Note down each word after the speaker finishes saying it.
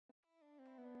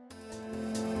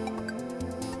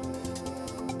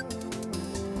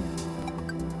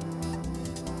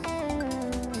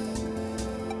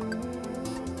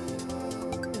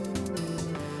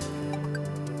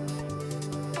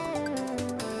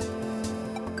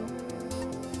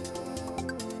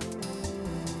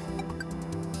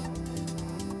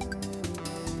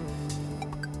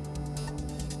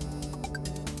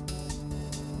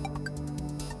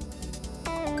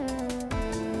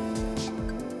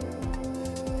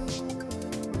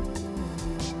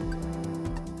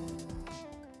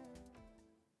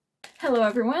Hello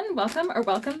everyone,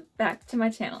 welcome back to my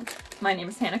channel. My name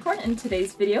is Hannah, and in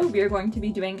today's video we are going to be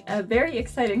doing a very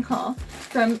exciting haul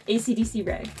from ACDC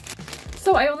Rag.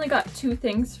 So I only got two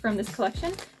things from this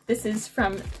collection. This is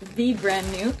from the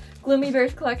brand new Gloomy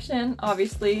Bears collection.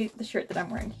 Obviously the shirt that I'm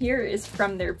wearing here is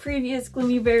from their previous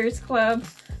Gloomy Bears collab.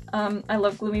 I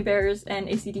love Gloomy Bears, and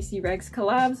ACDC Rag's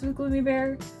collabs with Gloomy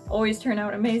Bear always turn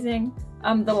out amazing.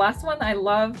 The last one I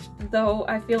loved, though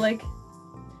I feel like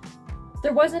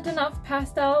there wasn't enough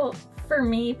pastel for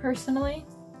me personally.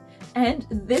 And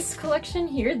this collection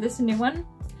here, this new one,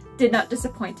 did not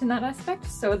disappoint in that aspect.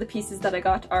 So the pieces that I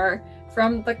got are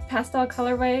from the pastel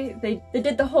colorway. They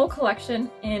did the whole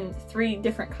collection in 3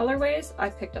 different colorways. I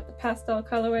picked up the pastel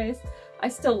colorways. I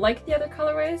still like the other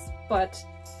colorways, but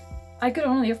I could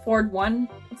only afford one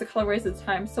of the colorways at a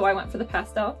time, so I went for the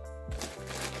pastel.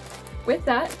 With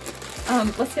that,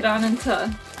 let's get on into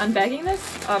unbagging this.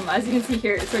 As you can see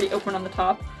here, it's already open on the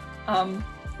top.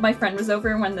 My friend was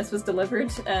over when this was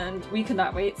delivered and we could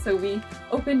not wait, so we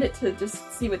opened it to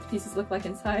just see what the pieces look like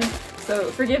inside. So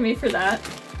forgive me for that.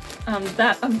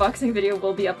 That unboxing video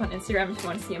will be up on Instagram if you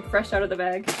want to see them fresh out of the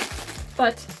bag.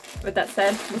 But with that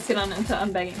said, let's get on into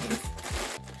unbagging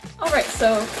these. Alright,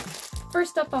 so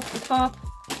first up off the top,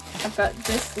 I've got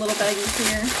this little baggie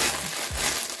here.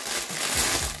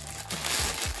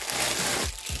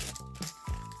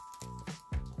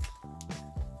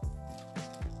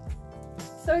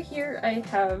 So here I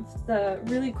have the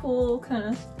really cool kind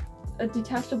of a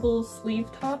detachable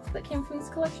sleeve top that came from this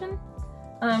collection.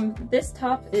 This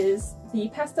top is the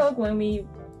Pastel Gloomy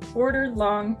bordered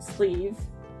long sleeve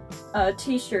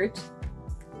t-shirt.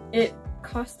 It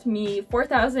cost me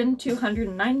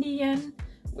 4,290 yen,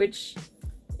 which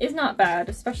is not bad,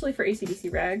 especially for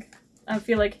ACDC Rag. I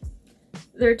feel like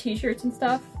their t-shirts and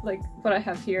stuff, like what I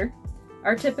have here,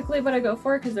 are typically what I go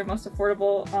for because they're most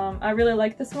affordable. I really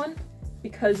like this one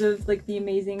because of like the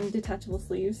amazing detachable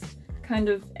sleeves. Kind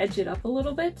of edge it up a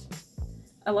little bit.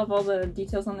 I love all the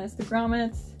details on this. The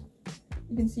grommets,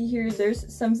 you can see here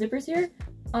there's some zippers here.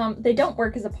 They don't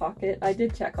work as a pocket. I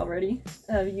did check already.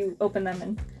 You open them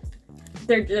and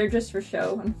they're just for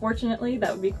show. Unfortunately,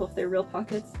 that would be cool if they're real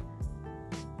pockets.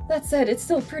 That said, it's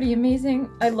still pretty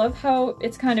amazing. I love how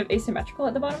it's kind of asymmetrical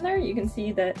at the bottom there. You can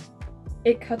see that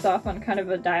it cuts off on kind of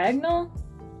a diagonal.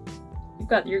 You've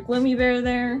got your Gloomy Bear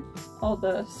there, all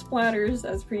the splatters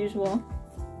as per usual.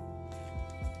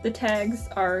 The tags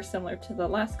are similar to the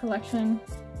last collection.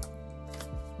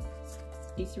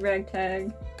 DC Rag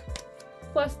tag,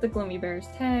 plus the Gloomy Bears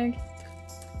tag.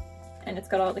 And it's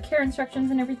got all the care instructions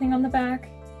and everything on the back.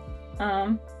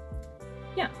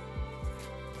 Yeah.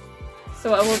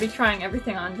 So I will be trying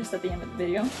everything on just at the end of the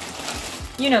video.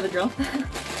 You know the drill.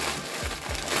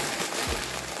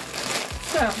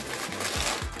 So,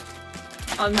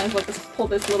 I might as well just pull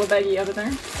this little baggie out of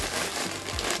there.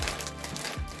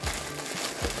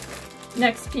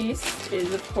 Next piece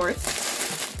is, of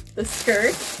course, the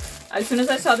skirt. As soon as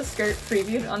I saw the skirt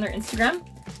previewed on their Instagram,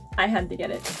 I had to get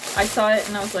it. I saw it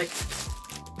and I was like,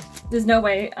 there's no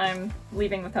way I'm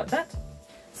leaving without that.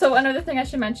 So another thing I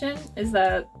should mention is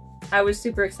that I was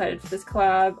super excited for this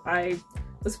collab. I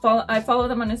follow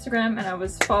them on Instagram and I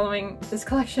was following this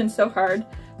collection so hard.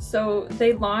 So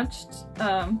they launched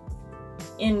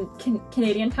in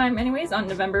Canadian time anyways on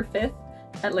November 5th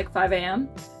at like 5 AM.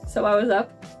 So I was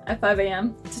up at 5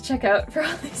 AM to check out for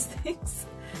all these things.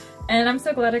 And I'm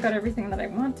so glad I got everything that I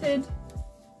wanted.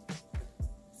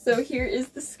 So here is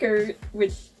the skirt,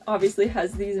 which obviously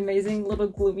has these amazing little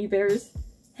Gloomy Bears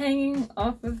hanging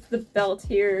off of the belt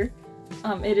here.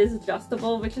 It is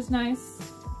adjustable, which is nice.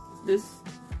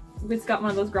 It's got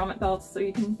one of those grommet belts, so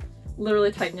you can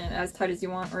literally tighten it as tight as you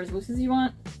want or as loose as you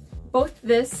want. Both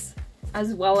this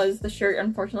as well as the shirt,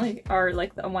 unfortunately, are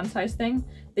like a one size thing.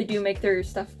 They do make their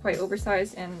stuff quite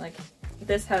oversized, and like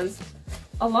this has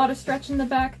a lot of stretch in the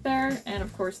back there, and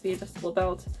of course the adjustable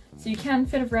belt, so you can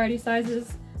fit a variety of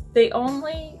sizes. They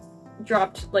only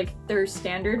dropped like their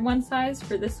standard one size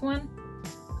for this one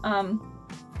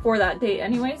for that date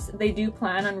anyways. They do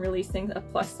plan on releasing a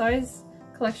plus size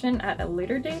collection at a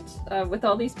later date with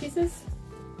all these pieces.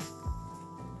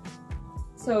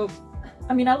 So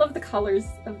I mean, I love the colors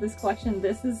of this collection.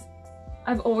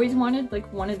 I've always wanted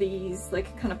like one of these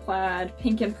like kind of plaid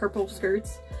pink and purple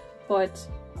skirts, but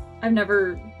I've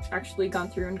never actually gone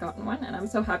through and gotten one, and I'm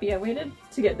so happy I waited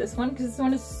to get this one because this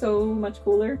one is so much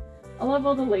cooler. I love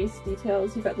all the lace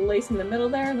details. You've got the lace in the middle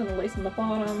there, and then the lace in the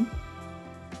bottom.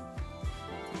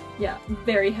 Yeah,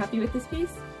 very happy with this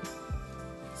piece.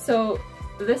 So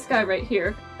this guy right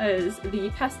here is the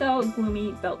Pastel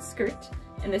Gloomy Belt Skirt,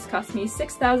 and this cost me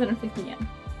 6,050 yen.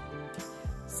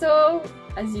 So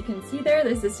as you can see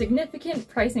there's a significant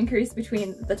price increase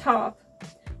between the top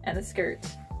and the skirt.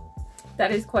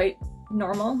 That is quite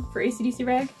normal for ACDC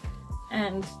Rag,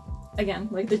 and again,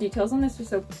 like, the details on this are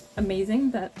so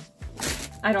amazing that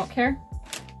I don't care.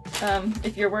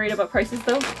 If you're worried about prices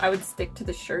though, I would stick to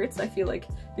the shirts. I feel like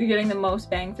you're getting the most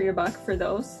bang for your buck for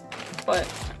those,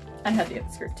 but I had to get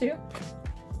the skirt too.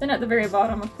 Then at the very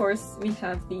bottom, of course, we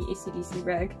have the ACDC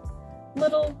Rag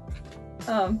little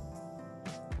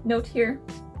note here.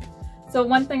 So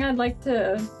one thing I'd like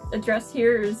to address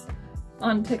here is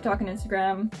on TikTok and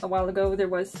Instagram a while ago there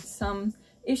was some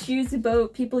issues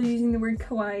about people using the word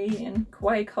kawaii, and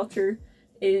kawaii culture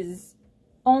is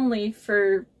only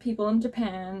for people in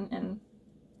Japan and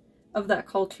of that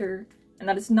culture, and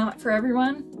that is not for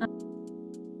everyone.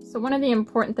 So one of the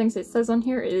important things it says on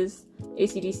here is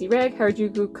ACDC Rag,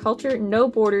 Harajuku culture, no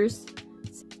borders,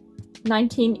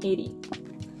 1980.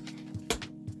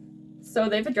 So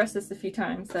they've addressed this a few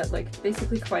times, that like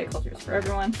basically kawaii culture is for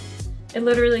everyone. It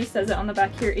literally says it on the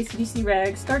back here, ACDC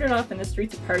Rag started off in the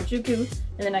streets of Harajuku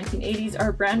in the 1980s.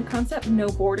 Our brand concept, no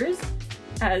borders,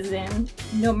 as in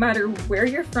no matter where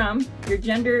you're from, your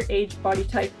gender, age, body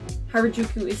type,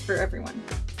 Harajuku is for everyone.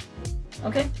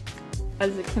 Okay?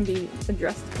 As it can be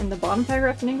addressed in the bottom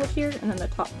paragraph in English here, and then the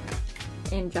top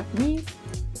in Japanese.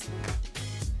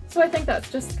 So I think that's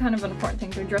just kind of an important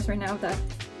thing to address right now, that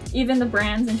even the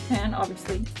brands in Japan,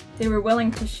 obviously, they were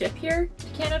willing to ship here to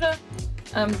Canada.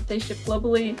 They ship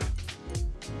globally.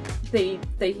 They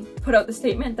put out the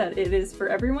statement that it is for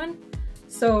everyone.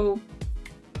 So,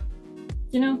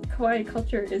 you know, kawaii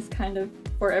culture is kind of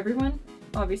for everyone.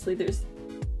 Obviously there's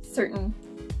certain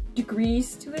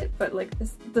degrees to it, but like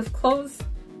the clothes,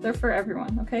 they're for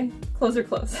everyone, okay? Clothes are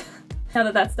clothes. Now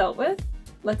that that's dealt with,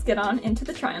 let's get on into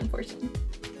the try-on portion.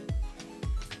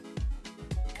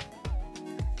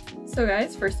 So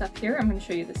guys, first up here, I'm going to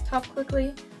show you this top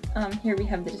quickly. Here we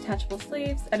have the detachable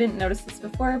sleeves. I didn't notice this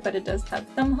before, but it does have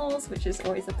thumb holes, which is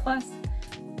always a plus.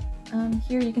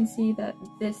 Here you can see that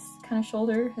this kind of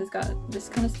shoulder has got this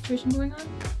kind of situation going on.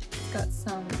 It's got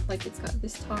some, like, it's got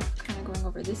this top kind of going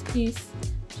over this piece,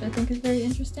 which I think is very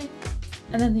interesting.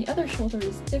 And then the other shoulder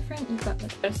is different. You've got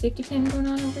like a safety pin going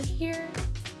on over here.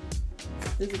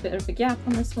 There's a bit of a gap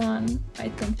on this one. I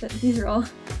think that these are all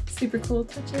super cool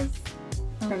touches.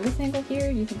 From this angle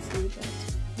here, you can see that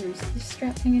there's this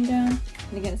strap hanging down,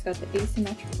 and again it's got the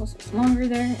asymmetrical, so it's longer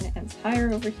there and it ends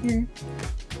higher over here.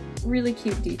 Really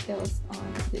cute details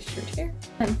on this shirt here.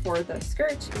 And for the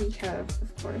skirt, we have,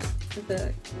 of course,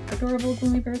 the adorable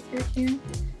Gloomy Bear skirt here.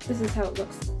 This is how it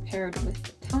looks paired with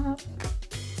the top.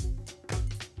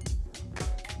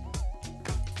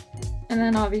 And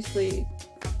then obviously,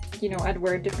 you know, I'd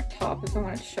wear a different top if I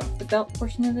wanted to show off the belt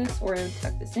portion of this, or I would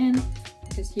tuck this in,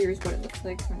 because here's what it looks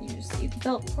like when you just see the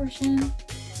belt portion.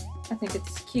 I think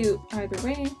it's cute either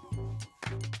way.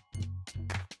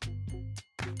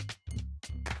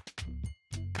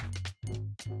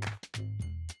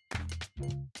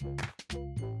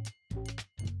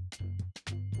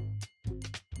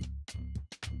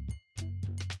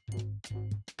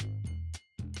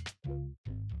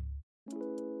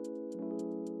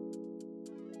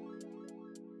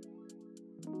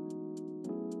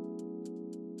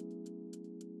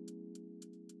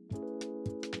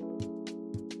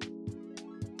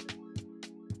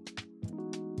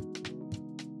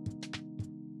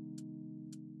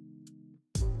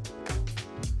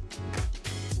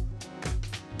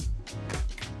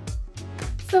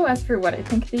 So as for what I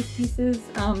think of these pieces,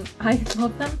 I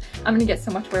love them. I'm gonna get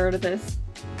so much wear out of this.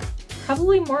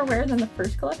 Probably more wear than the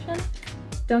first collection.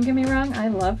 Don't get me wrong, I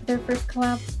love their first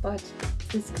collab, but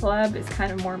this collab is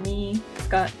kind of more me. It's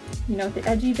got, you know, the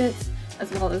edgy bits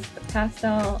as well as the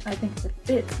pastel. I think the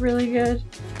fit's really good.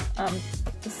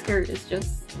 The skirt is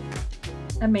just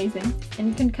amazing, and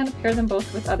you can kind of pair them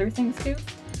both with other things too.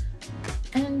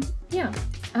 And yeah,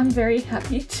 I'm very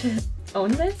happy to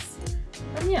own this,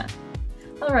 and yeah.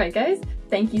 Alright guys,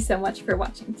 thank you so much for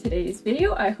watching today's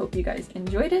video. I hope you guys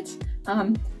enjoyed it.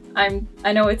 I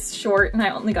know it's short and I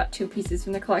only got 2 pieces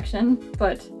from the collection,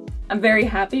 but I'm very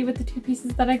happy with the 2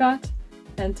 pieces that I got.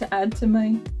 And to add to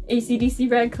my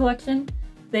ACDC Rag collection,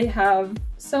 they have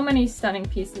so many stunning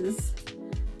pieces,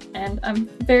 and I'm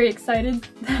very excited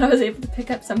that I was able to pick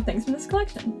up some things from this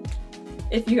collection.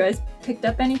 If you guys picked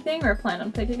up anything or plan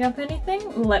on picking up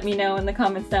anything, let me know in the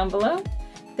comments down below.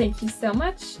 Thank you so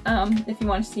much. If you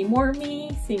want to see more of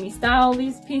me, see me style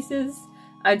these pieces,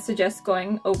 I'd suggest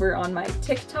going over on my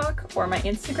TikTok or my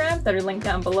Instagram that are linked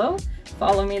down below.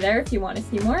 Follow me there if you want to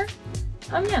see more.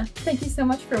 Yeah, thank you so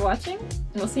much for watching,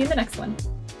 and we'll see you in the next one.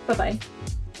 Bye-bye.